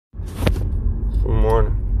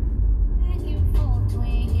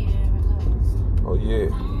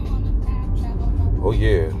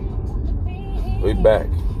back.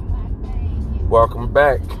 Welcome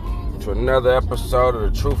back to another episode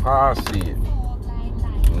of The Truth How I See It.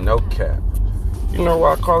 No cap. You know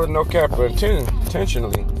why I call it no cap?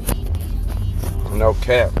 Intentionally. No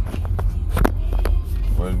cap.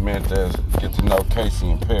 What it meant is get to know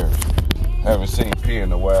Casey in Paris. Haven't seen P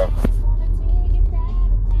in a while.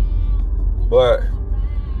 But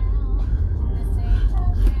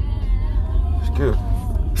excuse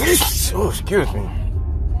me.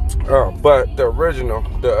 But the original,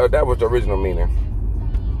 that was the original meaning.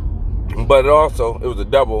 But it was a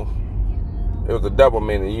double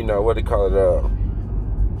meaning. You know what they call it,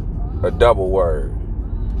 a double word,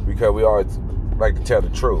 because we always like to tell the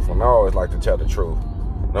truth, and I always like to tell the truth,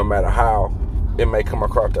 no matter how it may come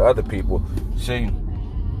across to other people. See,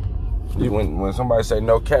 when somebody say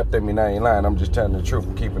no cap, that mean I ain't lying. I'm just telling the truth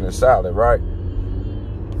and keeping it solid, right?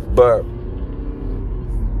 But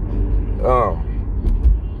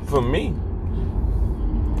for me,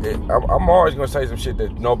 I'm always gonna say some shit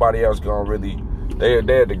that nobody else gonna really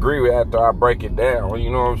they'd agree with after I break it down. You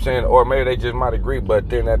know what I'm saying? Or maybe they just might agree, but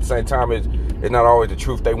then at the same time, it's not always the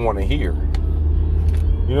truth they want to hear.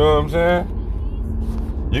 You know what I'm saying?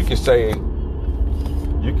 You can say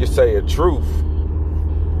a truth.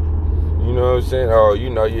 You know what I'm saying? Oh,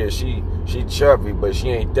 yeah, she chubby, but she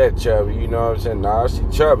ain't that chubby. You know what I'm saying? Nah, she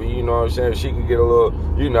chubby. You know what I'm saying? She can get a little,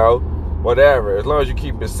 whatever. As long as you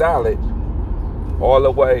keep it solid, all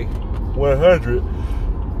the way 100,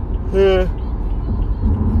 you're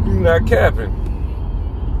not capping.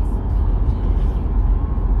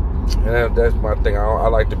 And that's my thing. I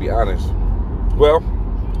like to be honest. Well,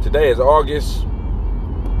 today is August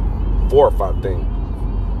 4th, I think.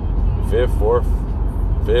 5th, 4th,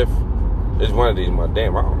 5th. It's one of these, I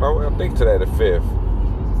don't know. I think today the 5th.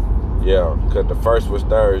 Yeah, because the 1st was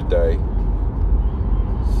Thursday.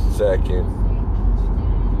 2nd,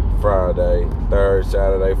 Friday. 3rd,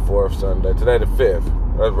 Saturday. 4th, Sunday. Today the 5th.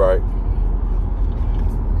 That's right.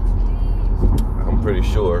 I'm pretty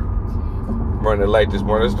sure. I'm running late this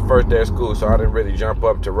morning. This is the first day of school, so I didn't really jump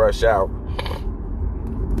up to rush out.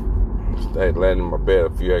 Stayed laying in my bed a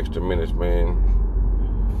few extra minutes, man.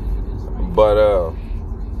 But,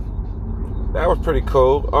 that was pretty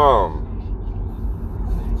cool.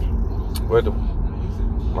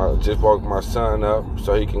 Just woke my son up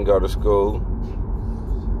so he can go to school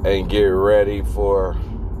and get ready for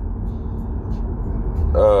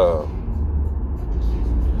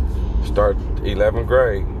start 11th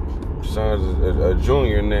grade. Son's a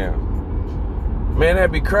junior now. Man,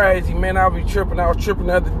 that'd be crazy, man. I'll be tripping. I was tripping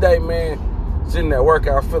the other day, man. Sitting at work,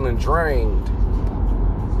 I was feeling drained.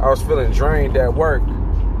 I was feeling drained at work.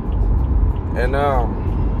 And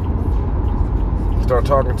start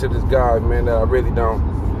talking to this guy, man, that I really don't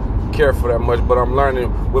care for that much, but I'm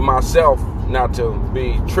learning with myself not to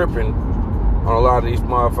be tripping on a lot of these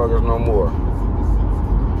motherfuckers no more.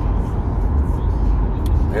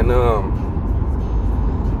 And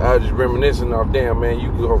I was just reminiscing of, damn, man,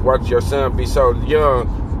 you watch your son be so young.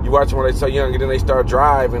 You watch them when they so young, and then they start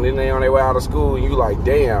driving, and then they on their way out of school, and you like,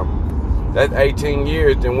 damn, that 18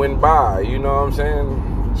 years then went by. You know what I'm saying?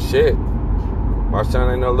 Shit. My son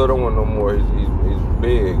ain't no little one no more. He's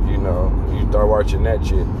big, You start watching that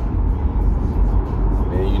shit.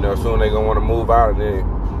 And, soon they gonna want to move out, and then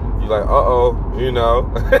you like, uh-oh,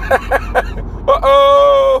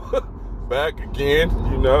 uh-oh, back again,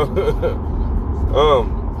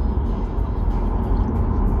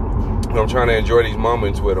 I'm trying to enjoy these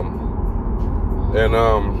moments with them. And,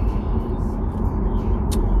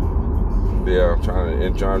 yeah, I'm trying to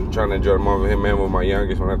enjoy the moment with him and with my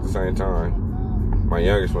youngest one at the same time. My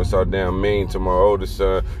youngest one so damn mean to my oldest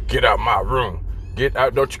son. Get out my room. Get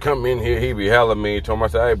out. Don't you come in here. He be hella mean to him. I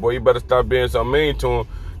said, hey, boy, you better stop being so mean to him.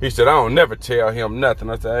 He said, I don't never tell him nothing.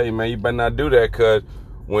 I said, hey, man, you better not do that, because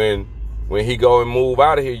when he go and move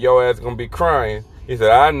out of here, your ass going to be crying. He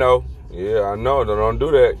said, I know. Yeah, I know. Don't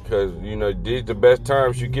do that, because, these the best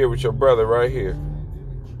times you get with your brother right here.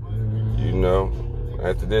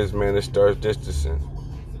 After this, man, it starts distancing.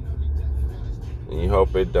 And you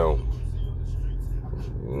hope it don't.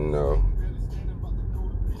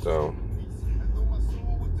 So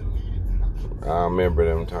I remember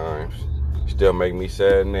them times. Still make me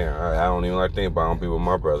sad now. I don't even like to think about them people with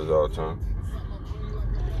my brothers all the time.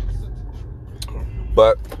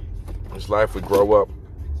 But it's life, we grow up.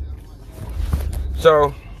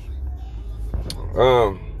 So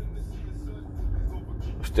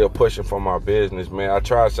still pushing for my business, man. I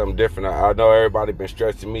tried something different. I know everybody been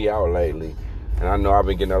stressing me out lately, and I know I've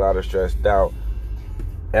been getting a lot of stressed out.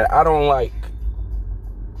 And I don't like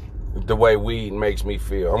the way weed makes me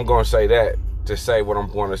feel. I'm going to say that to say what I'm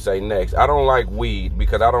going to say next. I don't like weed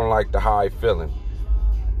because I don't like the high feeling.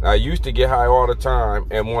 I used to get high all the time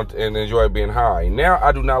and enjoy being high. Now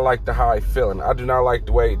I do not like the high feeling. I do not like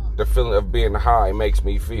the way the feeling of being high makes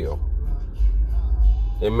me feel.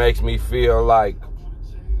 It makes me feel like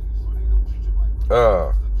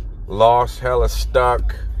lost, hella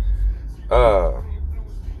stuck.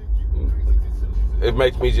 It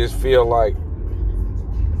makes me just feel like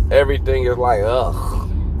everything is like, ugh.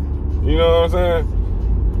 You know what I'm saying?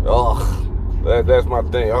 Ugh. That's my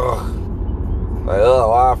thing. Ugh. Like,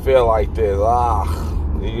 why I feel like this?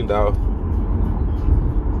 You know,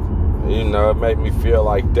 it make me feel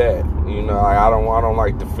like that. You know, I don't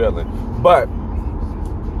like the feeling. But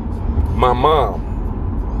my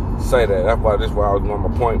mom say that. That's why I was on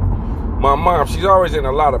my point. My mom, she's always in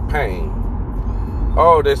a lot of pain.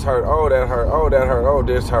 Oh, this hurt. Oh, that hurt. Oh, that hurt. Oh,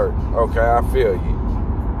 this hurt. Okay, I feel you.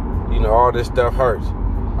 You know, all this stuff hurts.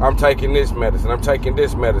 I'm taking this medicine. I'm taking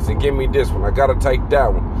this medicine. Give me this one. I gotta take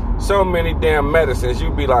that one. So many damn medicines. You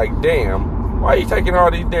be like, damn, why are you taking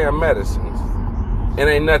all these damn medicines? And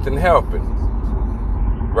ain't nothing helping.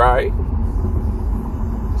 Right?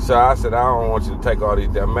 So I said, I don't want you to take all these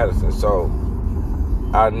damn medicines. So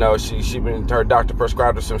I know her doctor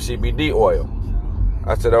prescribed her some CBD oil.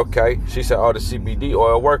 I said, okay. She said, oh, the CBD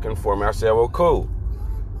oil working for me. I said, well, cool.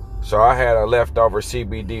 So I had a leftover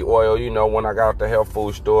CBD oil, you know, when I got out the health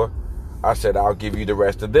food store. I said, I'll give you the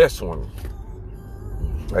rest of this one.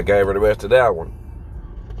 I gave her the rest of that one.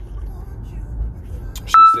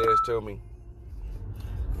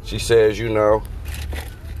 She says, you know,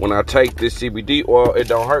 when I take this CBD oil, it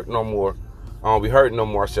don't hurt no more. I don't be hurting no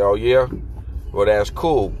more. I said, oh, yeah? Well, that's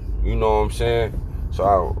cool. You know what I'm saying?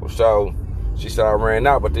 So she said, I ran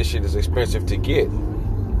out, but this shit is expensive to get.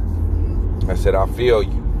 I said, I feel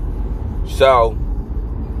you. So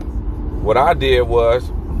what I did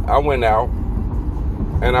was I went out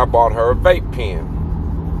and I bought her a vape pen.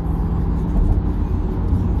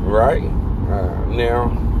 Right?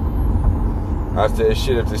 Now, I said,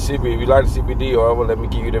 shit, if you like the CBD oil, well, let me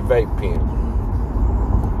give you the vape pen.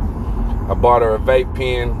 I bought her a vape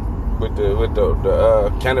pen with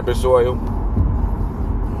the cannabis oil,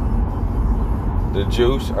 the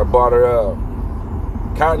juice. I bought her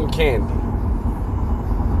cotton candy.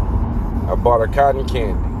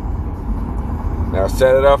 Now I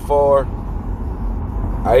set it up for her.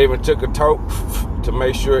 I even took a toke to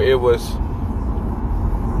make sure it was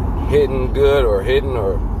hitting good or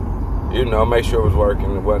you know, make sure it was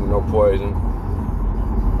working. There wasn't no poison.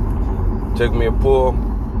 Took me a pull.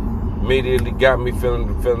 Immediately got me feeling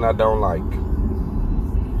the feeling I don't like.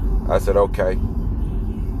 I said, okay.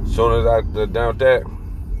 As soon as I done with that,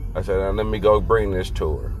 I said, now let me go bring this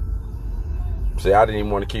to her. See, I didn't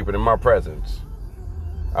even want to keep it in my presence.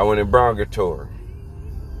 I went and brought it to her.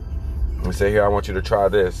 I said, here, I want you to try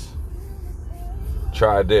this.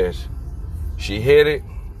 Try this. She hit it.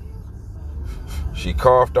 She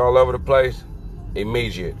coughed all over the place.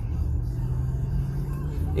 Immediately,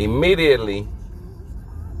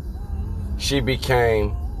 she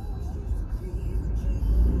became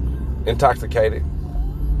intoxicated.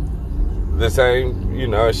 The same, you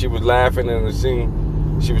know, she was laughing and it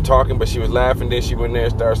seemed she was talking, but she was laughing. Then she went there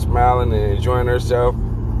and started smiling and enjoying herself.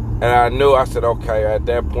 And I said, okay, at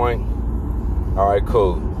that point, all right,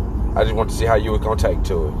 cool. I just want to see how you were going to take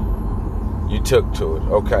to it. You took to it.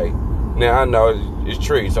 Okay. Now, I know it's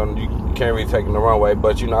true, so you can't really take it the wrong way,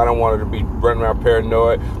 but, you know, I don't want her to be running around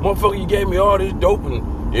paranoid. Motherfucker, you gave me all this dope,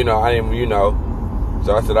 and, you know, I didn't, you know.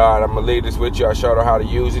 So I said, all right, I'm going to leave this with you. I showed her how to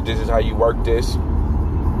use it. This is how you work this.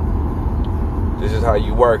 This is how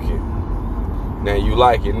you work it. Now, you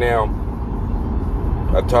like it. Now,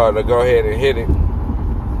 I told her to go ahead and hit it.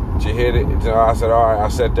 She hit it. So I said, all right. I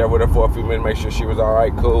sat there with her for a few minutes, make sure she was all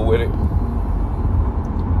right, cool with it.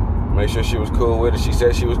 Make sure she was cool with it. She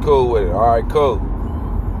said she was cool with it. All right, cool.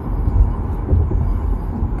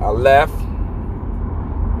 I left.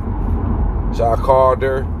 So I called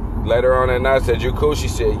her later on that night. I said, you cool? She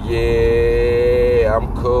said, yeah,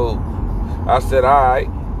 I'm cool. I said, all right.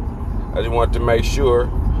 I just wanted to make sure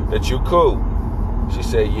that you cool. She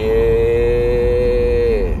said,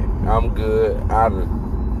 yeah, I'm good.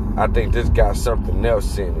 I think this got something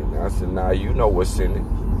else in it. I said, nah, you know what's in it.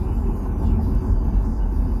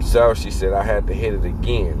 So she said I had to hit it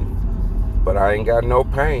again, but I ain't got no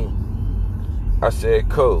pain. I said,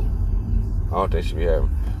 cool. I don't think she be having,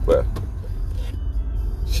 but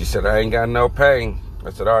she said I ain't got no pain. I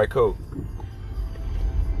said, all right, cool.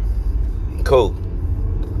 Cool.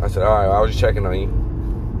 I said, all right, I was just checking on you.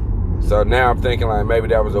 So now I'm thinking like maybe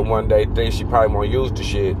that was a one-day thing. She probably won't use the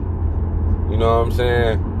shit. You know what I'm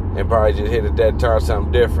saying? And probably just hit it that time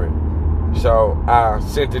something different. So I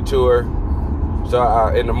sent it to her. So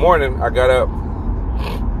in the morning, I got up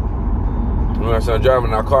When I started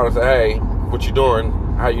driving, I called her and said, hey, what you doing?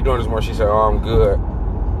 How you doing this morning? She said, oh, I'm good.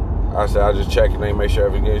 I said, I just checking in, make sure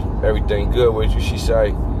everything good with you. She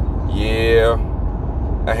said, yeah,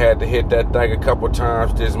 I had to hit that thing a couple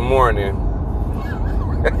times this morning.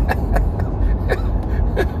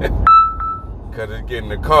 Because it's getting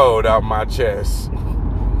the cold out my chest.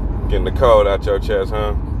 Getting the cold out your chest,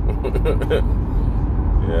 huh?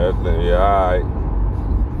 Yeah, alright.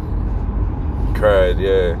 Crazy,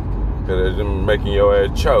 yeah. Because it's making your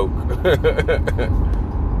ass choke.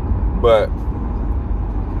 But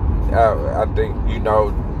I think,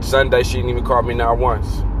 Sunday she didn't even call me not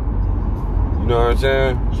once. You know what I'm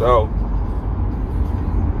saying? So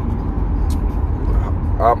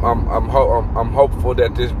I'm hopeful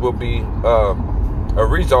that this will be a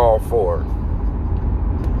resolve for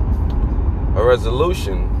a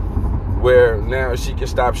resolution where now she can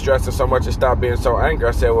stop stressing so much and stop being so angry.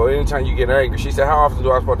 I said, well, anytime you get angry, she said, how often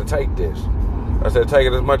do I supposed to take this? I said, take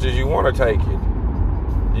it as much as you want to take it.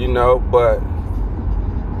 But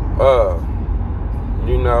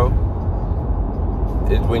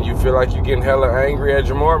it's when you feel like you're getting hella angry at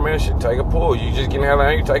Jamar, man, shit, take a pull. You just getting hella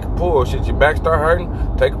angry, take a pull. Shit, your back start hurting,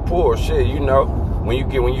 take a pull. Shit,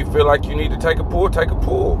 when you feel like you need to take a pull, take a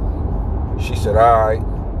pull. She said, all right.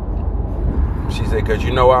 She said, because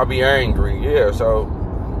I'll be angry. Yeah, so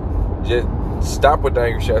just stop with the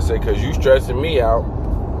angry shit. I said, because you stressing me out,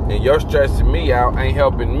 and your stressing me out ain't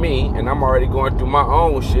helping me, and I'm already going through my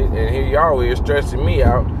own shit, and here y'all is stressing me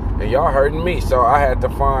out, and y'all hurting me. So I had to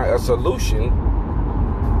find a solution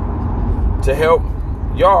to help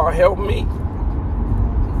y'all help me.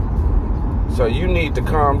 So you need to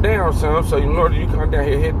calm down, son. So in order you calm down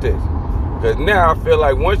here, hit this. Because now I feel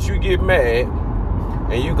like once you get mad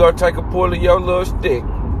and you go take a pull of your little stick,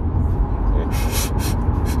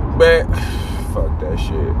 man, fuck that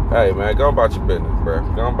shit. Hey, man, go about your business, bro.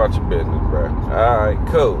 Go about your business, bro. All right,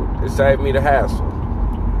 cool. It saved me the hassle.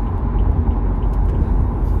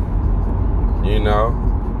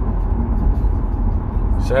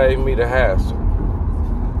 Save me the hassle.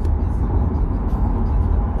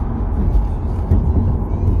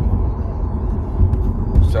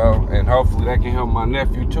 So, and hopefully that can help my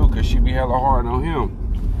nephew too, because she be hella hard on him.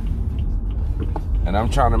 And I'm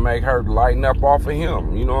trying to make her lighten up off of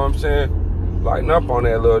him. You know what I'm saying? Lighten up on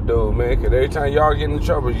that little dude, man. Because every time y'all get in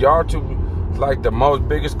trouble, y'all two like the most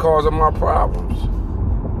biggest cause of my problems.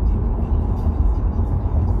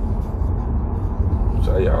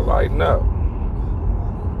 So y'all lighten up.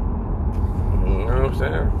 You know what I'm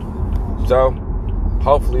saying? So,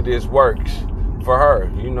 hopefully this works for her.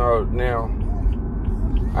 Now,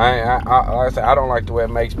 like I said, I don't like the way it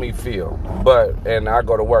makes me feel. And I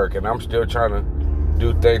go to work, and I'm still trying to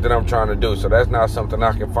do things that I'm trying to do. So that's not something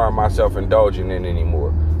I can find myself indulging in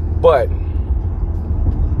anymore. But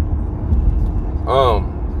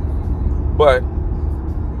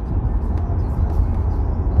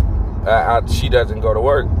she doesn't go to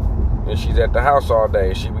work, and she's at the house all day,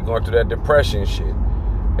 and she be going through that depression shit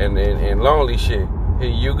and lonely shit. Here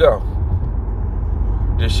you go.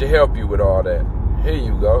 This should help you with all that. Here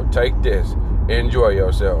you go. Take this. Enjoy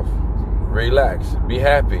yourself. Relax. Be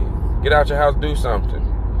happy. Get out your house. Do something.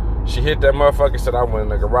 She hit that motherfucker, said I went in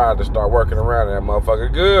the garage to start working around in that motherfucker.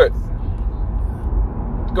 Good.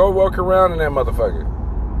 Go work around in that motherfucker.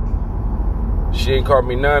 She didn't call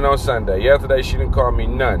me none on Sunday. Yesterday, she didn't call me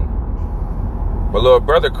none. My little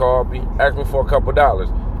brother called me, asked me for a couple dollars.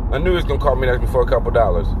 I knew he was going to call me and ask me for a couple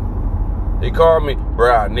dollars. He called me,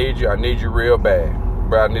 bro, I need you real bad.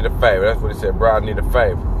 Bro, I need a favor. That's what he said, bro, I need a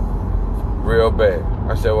favor. Real bad.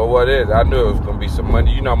 I said, well, what is it? I knew it was going to be some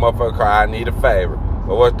money. Motherfucker called, I need a favor.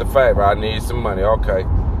 Well, what's the favor? I need some money. Okay.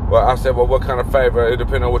 Well, I said, well, what kind of favor? It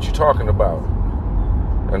depends on what you're talking about.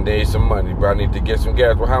 I need some money, bro. I need to get some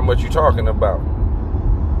gas. Well, how much you talking about?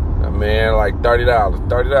 Man, like $30.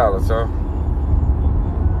 $30, huh?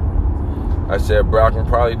 I said, bro, I can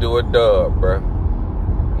probably do a dub, bro.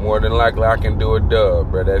 More than likely, I can do a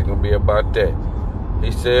dub, bro. That's going to be about that.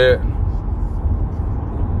 He said,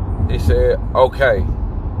 okay.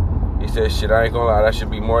 He said, shit, I ain't going to lie. That should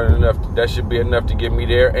be more than enough. That should be enough to get me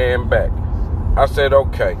there and back. I said,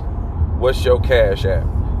 okay. What's your cash app?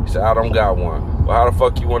 He said, I don't got one. Well, how the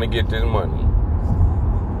fuck you want to get this money?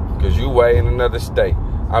 Because you way in another state.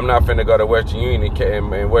 I'm not finna go to Western Union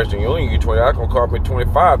and Western Union you $20. That's gonna cost me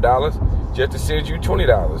 $25 just to send you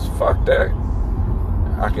 $20. Fuck that.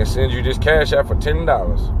 I can send you this cash app for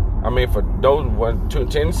 $10. I mean, for those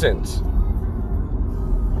 10 cents.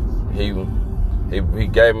 He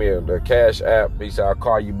gave me the cash app. He said, I'll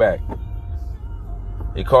call you back.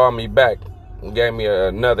 He called me back and gave me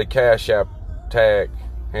another cash app tag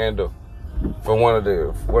handle. for one of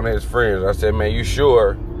his friends. I said, man, you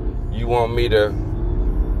sure you want me to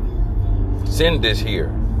send this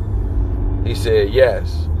here? He said,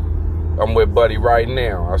 yes. I'm with Buddy right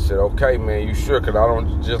now. I said, okay, man, you sure? Because I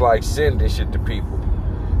don't just like send this shit to people.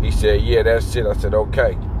 He said, yeah, that's it. I said,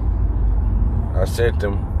 okay. I sent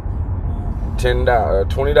him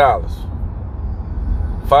 $20.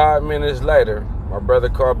 5 minutes later, my brother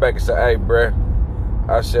called back and said, hey, bruh.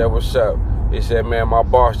 I said, what's up? He said, man, my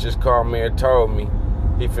boss just called me and told me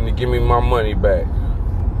he finna give me my money back.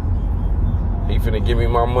 He finna give me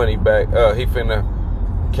my money back. He finna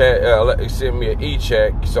send me an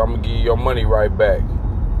e-check, so I'm gonna give you your money right back.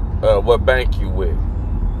 What bank you with?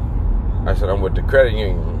 I said, I'm with the credit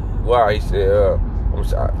union. Why? He said,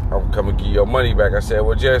 I'm coming to give you your money back. I said,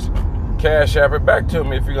 well, just cash app it back to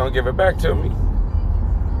me if you're gonna give it back to me.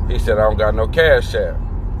 He said, I don't got no cash app,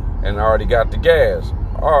 and I already got the gas.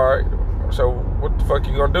 All right, so what the fuck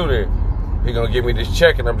you gonna do then? He gonna give me this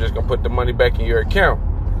check, and I'm just gonna put the money back in your account?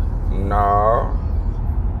 Nah.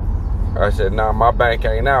 I said, nah, my bank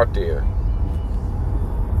ain't out there.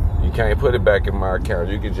 You can't put it back in my account.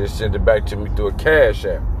 You can just send it back to me through a cash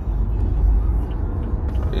app.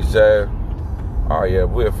 He said, oh yeah,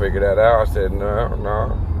 we'll figure that out. I said,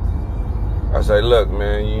 no. I said, look,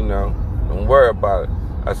 man, don't worry about it.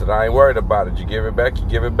 I said, I ain't worried about it. You give it back, you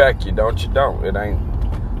give it back. You don't, you don't. It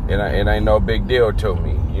ain't no big deal to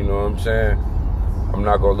me. You know what I'm saying? I'm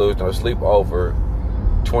not gonna lose no sleep over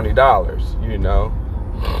 $20,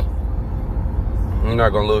 I'm not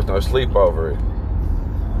gonna lose no sleep over it.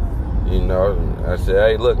 I said,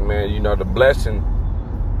 hey, look, man, the blessing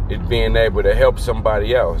is being able to help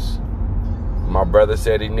somebody else. My brother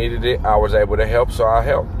said he needed it. I was able to help, so I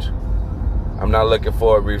helped. I'm not looking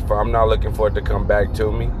for a refund. I'm not looking for it to come back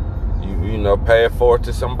to me. Pay it forward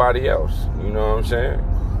to somebody else. You know what I'm saying?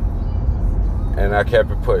 And I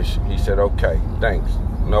kept it pushing. He said, okay, thanks.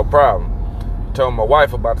 No problem. Told my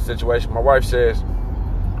wife about the situation. My wife says,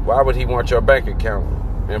 why would he want your bank account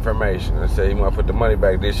information? I said, he want to put the money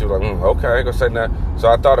back there. She was like, okay, I ain't gonna say nothing. So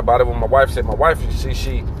I thought about it when my wife said, my wife, you see,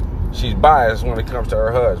 she's biased when it comes to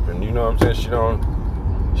her husband. You know what I'm saying? She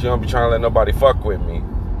don't be trying to let nobody fuck with me.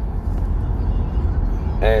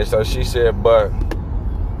 And so she said, but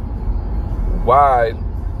why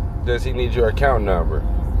does he need your account number?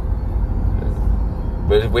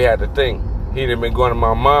 But we had to think, he'd have been going to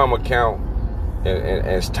my mom's account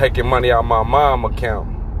and taking money out my mom's account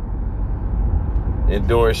and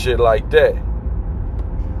doing shit like that.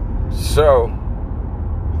 So,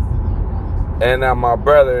 and now my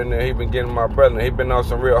brother, and he been getting my brother, he been on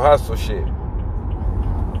some real hustle shit.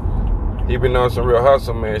 He been on some real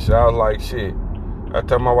hustle, man, shit. I was like, shit. I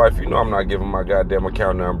told my wife, I'm not giving my goddamn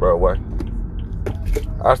account number away.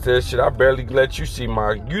 I said, shit, I barely let you see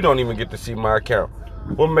you don't even get to see my account.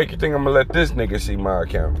 What make you think I'm gonna let this nigga see my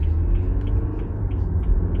account?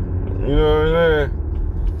 You know what I'm saying?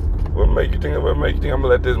 What make you think I'm gonna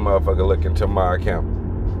let this motherfucker look into my account?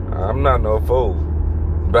 I'm not no fool.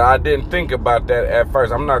 But I didn't think about that at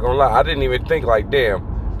first. I'm not gonna lie. I didn't even think like, damn,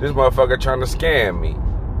 this motherfucker trying to scam me.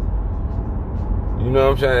 You know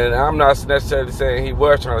what I'm saying? I'm not necessarily saying he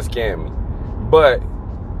was trying to scam me. But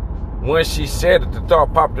when she said it, the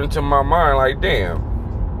thought popped into my mind like, damn,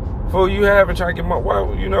 fool, you haven't trying to get my wife,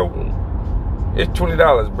 it's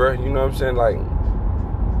 $20, bro. You know what I'm saying? Like,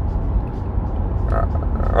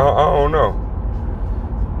 I don't know.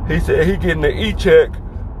 He said he getting the e-check.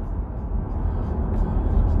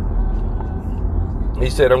 He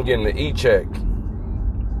said, I'm getting the e-check.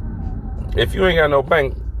 If you ain't got no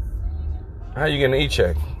bank, how you getting the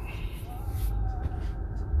e-check?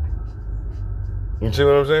 You see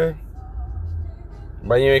what I'm saying?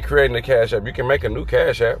 But you ain't creating a cash app. You can make a new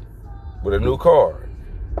cash app with a new card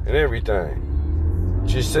and everything.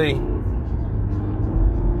 But you see,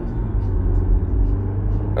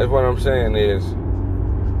 that's what I'm saying is,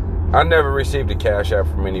 I never received a cash app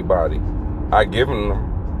from anybody. I given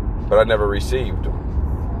them, but I never received them.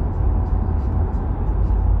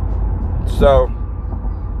 So,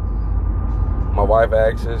 my wife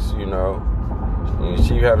asks us,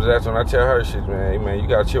 she has that when I tell her, she's, man, you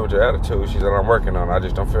gotta chill with your attitude. She said, I'm working on it. I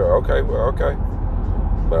just don't feel okay. Well, okay.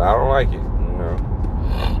 But I don't like it,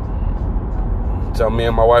 So me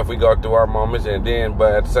and my wife, we go through our moments, and then,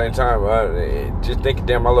 but at the same time, just thinking,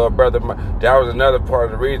 damn, my little brother, that was another part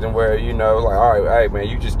of the reason where, like, all right, hey, man,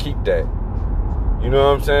 you just keep that. You know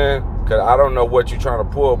what I'm saying? Because I don't know what you're trying to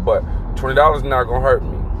pull, but $20 is not going to hurt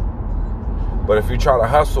me. But if you try to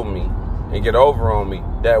hustle me and get over on me,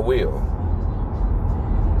 that will.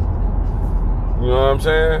 You know what I'm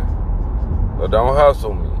saying? So don't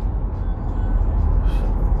hustle me.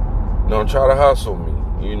 Don't try to hustle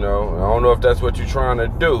me. You know, I don't know if that's what you're trying to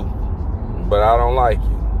do, but I don't like it.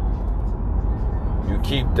 You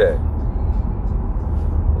keep that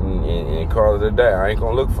and call it a day. I ain't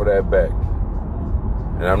gonna look for that back,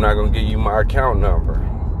 and I'm not gonna give you my account number.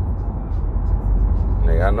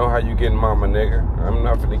 Nigga, I know how you getting mama, nigga. I'm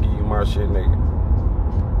not finna give you my shit, nigga.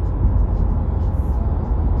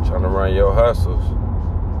 Trying to run your hustles.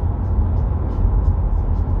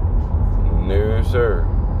 No, sir.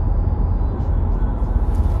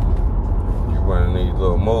 You running these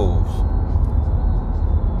little moves.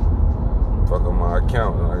 Fuck up my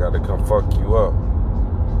account, and I gotta come fuck you up.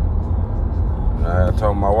 And I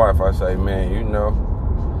told my wife, I say, man, you know,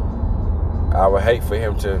 I would hate for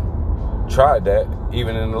him to try that,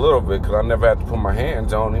 even in a little bit, because I never had to put my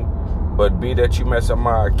hands on him. But be that you mess up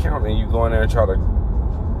my account and you go in there and try to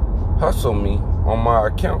hustle me on my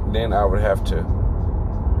account, then I would have to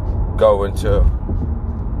go into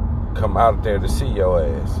come out there to see your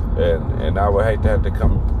ass, and I would hate to have to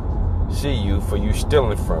come see you for you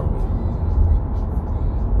stealing from me.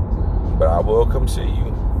 But I will come see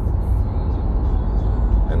you,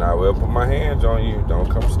 and I will put my hands on you. Don't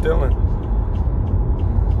come stealing.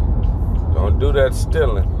 Don't do that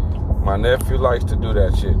stealing. My nephew likes to do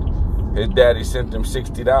that shit. His daddy sent him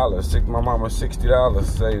 $60. My mama $60.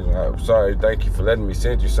 Say, I'm sorry, thank you for letting me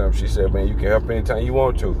send you something. She said, man, you can help anytime you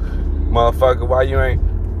want to. Motherfucker, why you ain't?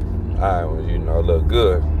 Well, you know, look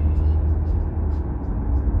good.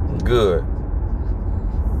 Good.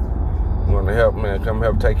 You want to help, man? Come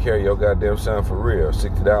help take care of your goddamn son for real.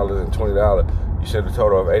 $60 and $20. You sent a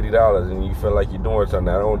total of $80, and you feel like you're doing something.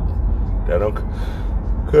 That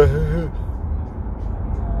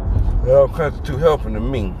don't constitute helping to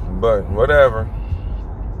me. But whatever.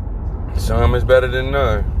 Some is better than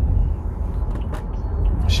none.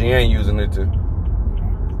 She ain't using it to.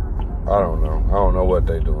 I don't know what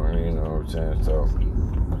they doing, you know what I'm saying? So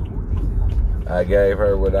I gave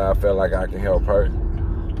her what I felt like I can help her.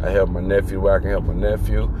 I help my nephew where I can help my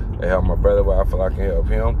nephew. I help my brother where I feel like I can help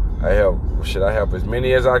him. I help as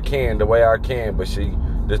many as I can the way I can, but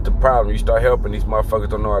that's the problem. You start helping, these motherfuckers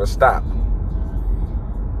don't know how to stop.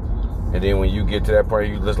 And then when you get to that point,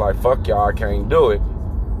 you just like, fuck y'all, I can't do it.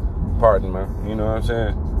 Pardon me, you know what I'm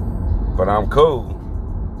saying? But I'm cool.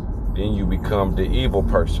 Then you become the evil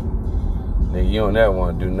person. Nigga, you don't ever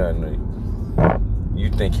want to do nothing. You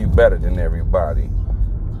think you better than everybody. You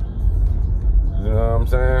know what I'm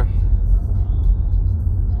saying?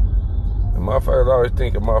 The motherfuckers always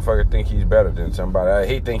think a motherfucker think he's better than somebody.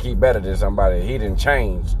 He think he better than somebody. He done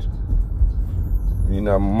changed. You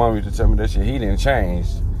know, my mom used to tell me that shit. He done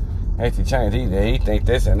changed. Ain't he changed? He think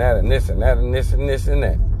this and that and this and that and this and this and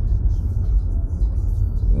that.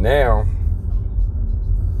 Now,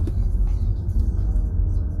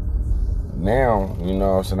 you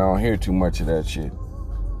know, so I don't hear too much of that shit.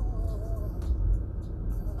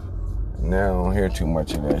 Now I don't hear too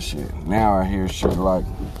much of that shit. Now I hear shit like,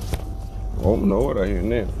 I don't know what I hear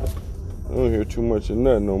now. I don't hear too much of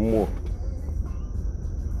nothing no more.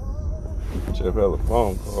 Jeff had a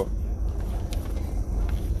phone call.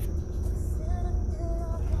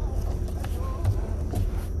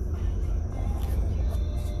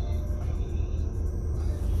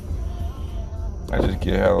 I just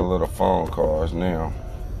get hella little phone calls now.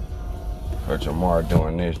 Or Jamar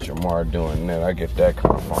doing this, Jamar doing that. I get that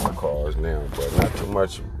kind of phone calls now, but not too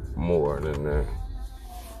much more than that.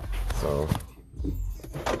 So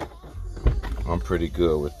I'm pretty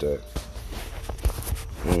good with that.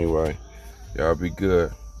 Anyway, y'all be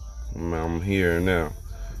good. I'm here now.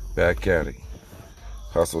 Back at it.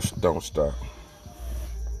 Hustle don't stop.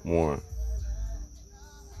 1.